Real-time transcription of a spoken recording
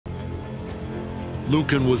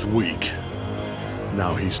Lucan was weak.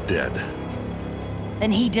 Now he's dead.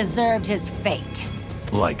 Then he deserved his fate.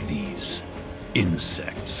 Like these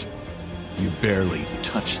insects. You barely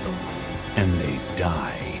touch them, and they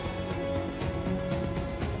die.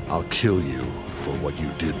 I'll kill you for what you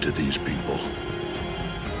did to these people.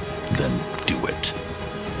 Then do it.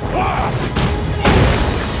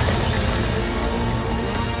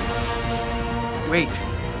 Wait,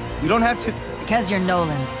 you don't have to... Because you're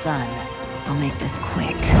Nolan's son, I'll make this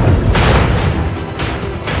quick.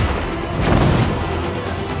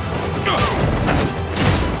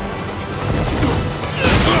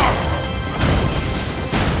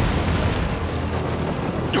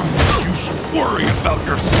 You should worry about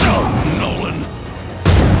your son, Nolan.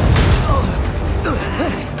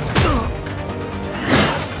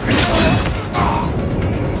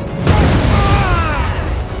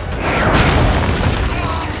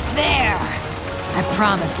 There! I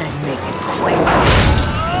promised I'd make it quick.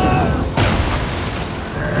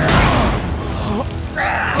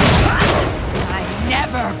 I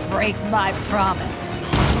never break my promises.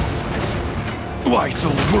 Why so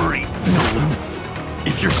worried, Nolan?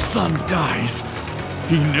 If your son dies,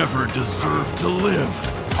 he never deserved to live.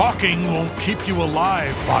 Talking won't keep you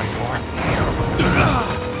alive, Vigor.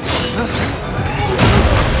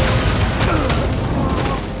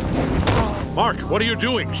 Mark, what are you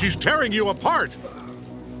doing? She's tearing you apart!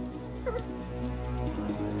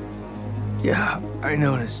 Yeah, I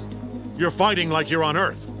noticed. You're fighting like you're on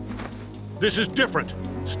Earth. This is different.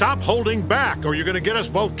 Stop holding back, or you're gonna get us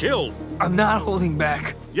both killed. I'm not holding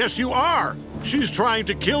back. Yes, you are! She's trying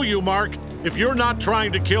to kill you, Mark. If you're not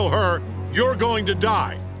trying to kill her, you're going to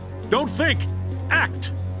die. Don't think,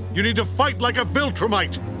 act! You need to fight like a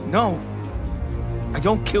Viltrumite! No, I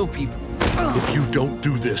don't kill people. If you don't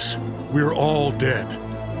do this, we're all dead.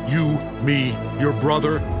 You, me, your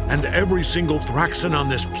brother, and every single Thraxan on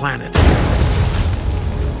this planet.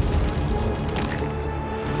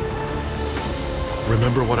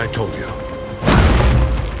 Remember what I told you.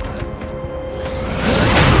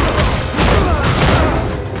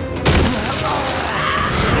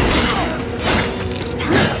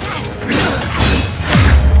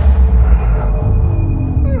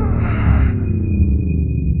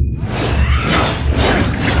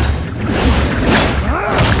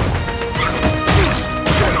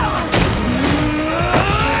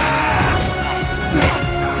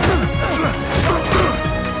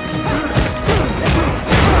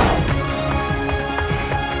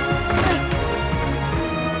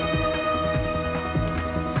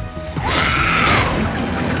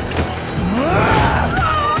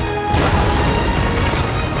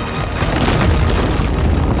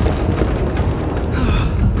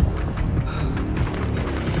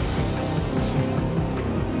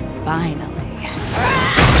 Finally.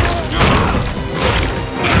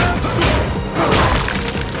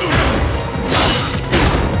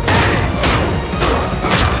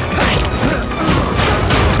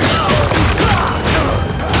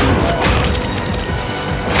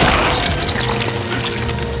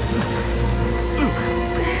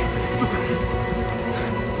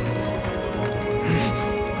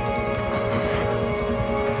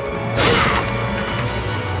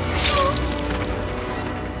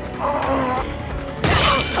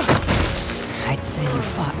 I'd say you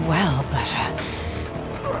fought well, but...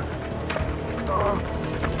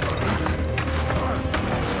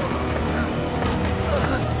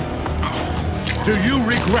 Do you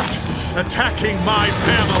regret attacking my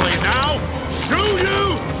family now? Do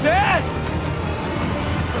you? Dad!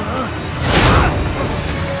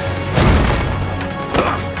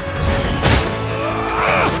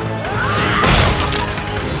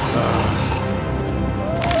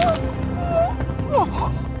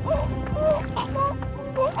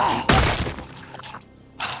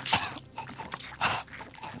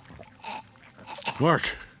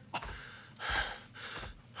 Mark,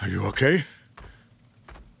 are you okay?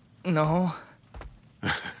 No.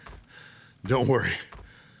 Don't worry.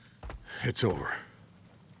 It's over.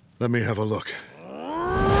 Let me have a look.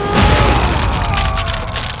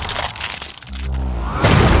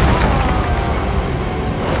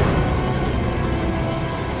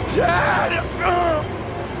 Dad!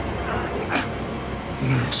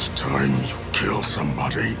 Next time you kill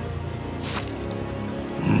somebody,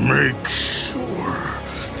 make sure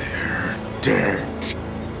they're dead.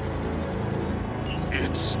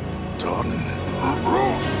 It's done.